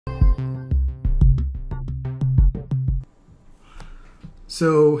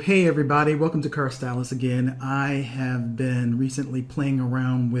So, hey everybody, welcome to Carstylus again. I have been recently playing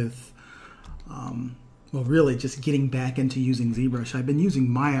around with, really just getting back into using ZBrush. I've been using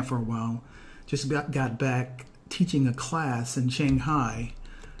Maya for a while. Just got back teaching a class in Shanghai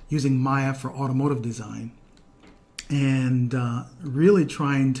using Maya for automotive design. And really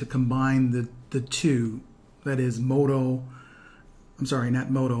trying to combine the two, that is Modo, I'm sorry,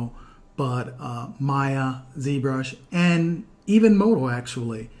 not Modo, but Maya, ZBrush, and even Modo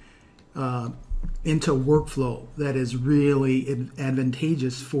actually, into workflow that is really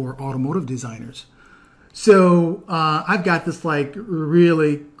advantageous for automotive designers. So I've got this like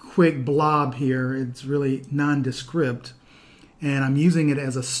really quick blob here. It's really nondescript, and I'm using it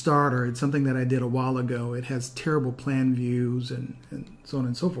as a starter. It's something that I did a while ago. It has terrible plan views and so on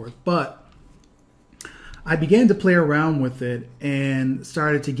and so forth. But I began to play around with it and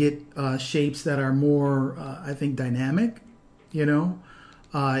started to get shapes that are more, I think, dynamic. You know,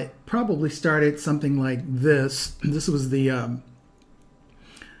 I probably started something like this. This was the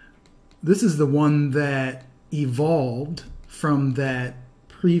this is the one that evolved from that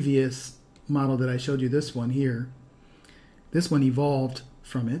previous model that I showed you. This one here. This one evolved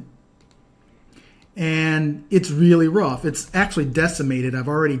from it, and it's really rough. It's actually decimated. I've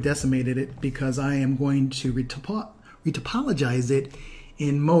already decimated it because I am going to retopologize it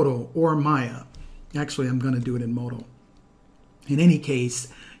in Modo or Maya. Actually, I'm going to do it in Modo. In any case,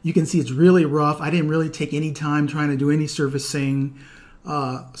 you can see it's really rough. I didn't really take any time trying to do any surfacing,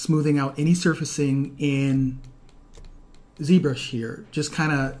 smoothing out any surfacing in ZBrush here. Just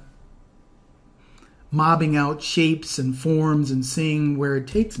kind of mobbing out shapes and forms and seeing where it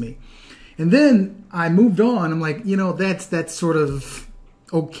takes me. And then I moved on. I'm like, you know, that's sort of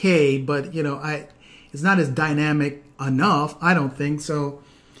okay, but you know, it's not as dynamic enough, I don't think. So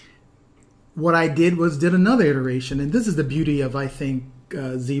what I did was did another iteration, and this is the beauty of, I think,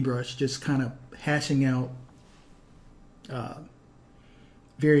 ZBrush, just kind of hashing out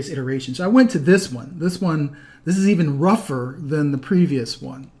various iterations. So I went to this one. This is even rougher than the previous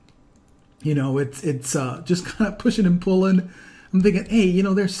one. You know, it's just kind of pushing and pulling. I'm thinking, hey, you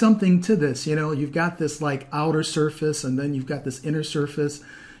know, there's something to this. You know, you've got this like outer surface, and then you've got this inner surface.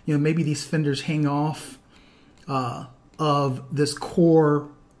 You know, maybe these fenders hang off of this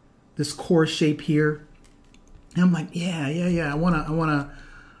core shape here. And I'm like, yeah, I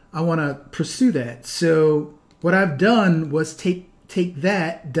wanna pursue that. So what I've done was take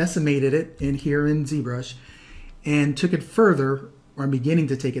that, decimated it in here in ZBrush, and took it further, or I'm beginning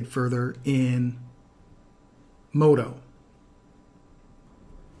to take it further in Modo.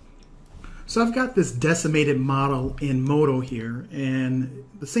 So I've got this decimated model in Modo here, and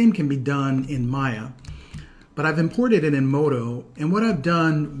the same can be done in Maya. But I've imported it in Modo, and what I've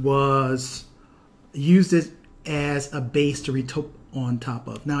done was used it as a base to retope on top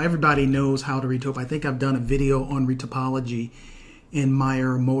of. Now everybody knows how to retope. I think I've done a video on retopology in Maya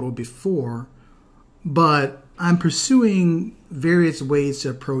or Modo before, but I'm pursuing various ways to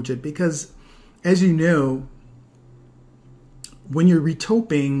approach it because, as you know, when you're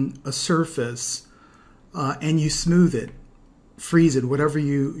retoping a surface and you smooth it, freeze it, whatever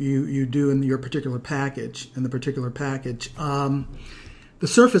you do in your particular package, the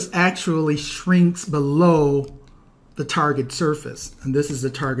surface actually shrinks below the target surface, and this is the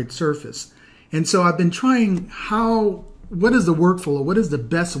target surface. And so I've been trying what is the workflow, what is the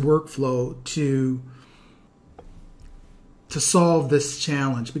best workflow to solve this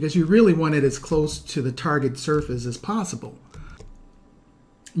challenge, because you really want it as close to the target surface as possible.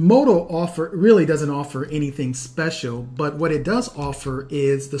 Modo really doesn't offer anything special, but what it does offer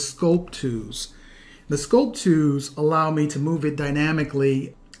is the sculpt tools. The sculpt tools allow me to move it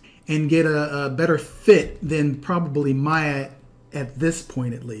dynamically and get a better fit than probably Maya at this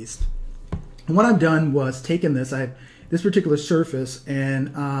point, at least. And what I've done was taken this particular surface,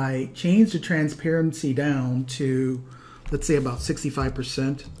 and I changed the transparency down to, let's say, about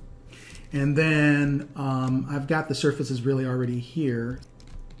 65%. And then I've got the surfaces really already here.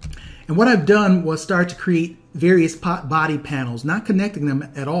 And what I've done was start to create various body panels, not connecting them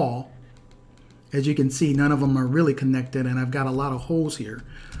at all. As you can see, none of them are really connected, and I've got a lot of holes here.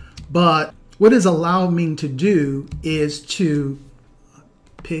 But what it's allowed me to do is to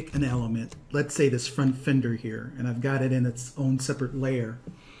pick an element, let's say this front fender here, and I've got it in its own separate layer.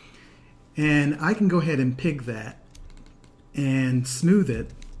 And I can go ahead and pick that and smooth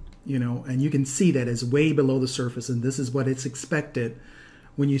it, you know, and you can see that it's way below the surface, and this is what it's expected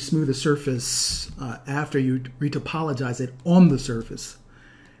when you smooth the surface after you retopologize it on the surface.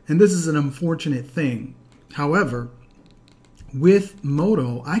 And this is an unfortunate thing. However, with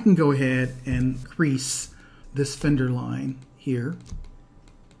Modo, I can go ahead and crease this fender line here.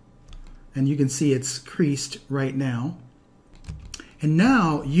 and you can see it's creased right now. And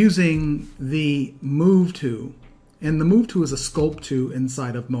now using the Move tool, and the Move tool is a sculpt tool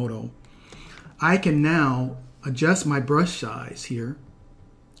inside of Modo, I can now adjust my brush size here,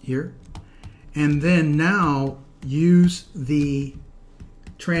 and then now use the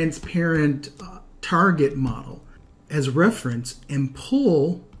transparent target model as reference and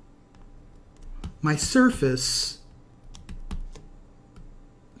pull my surface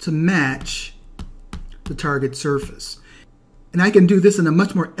to match the target surface. And I can do this in a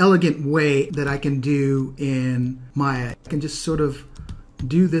much more elegant way that I can do in Maya. I can just sort of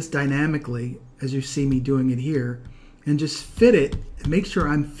do this dynamically as you see me doing it here, and just fit it and make sure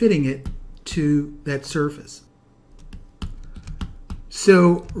I'm fitting it to that surface.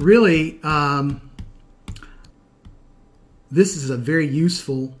 So really, this is a very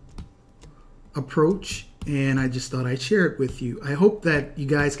useful approach, and I just thought I'd share it with you. I hope that you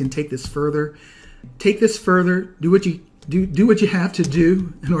guys can take this further. Take this further, do what you have to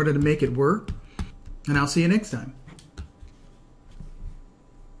do in order to make it work, and I'll see you next time.